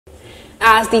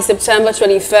As the September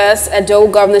 21st Edo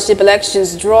governorship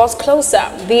elections draws closer,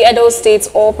 the Edo State's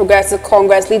All Progressive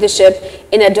Congress leadership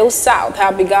in Edo South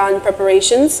have begun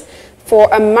preparations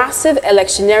for a massive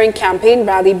electioneering campaign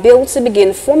rally billed to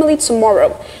begin formally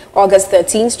tomorrow, August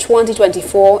 13,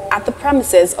 2024, at the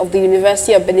premises of the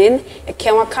University of Benin,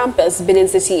 Ekenwa campus, Benin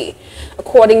City.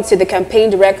 According to the campaign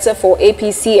director for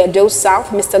APC Edo South,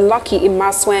 Mr. Lucky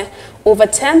Imaswe, over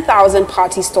 10,000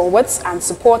 party stalwarts and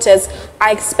supporters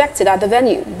are expected at the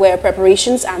venue, where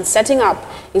preparations and setting up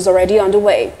is already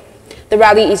underway. The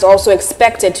rally is also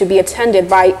expected to be attended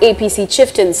by APC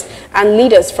chieftains and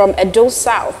leaders from Edo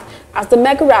South, as the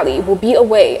mega rally will be a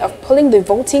way of pulling the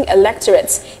voting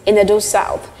electorates in Edo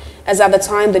South. As at the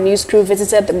time the news crew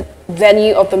visited the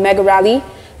venue of the mega rally,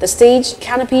 the stage,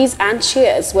 canopies and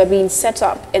chairs were being set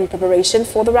up in preparation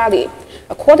for the rally.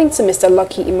 According to Mr.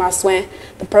 Lucky Imaswe,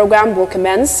 the program will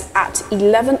commence at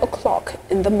 11 o'clock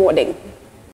in the morning.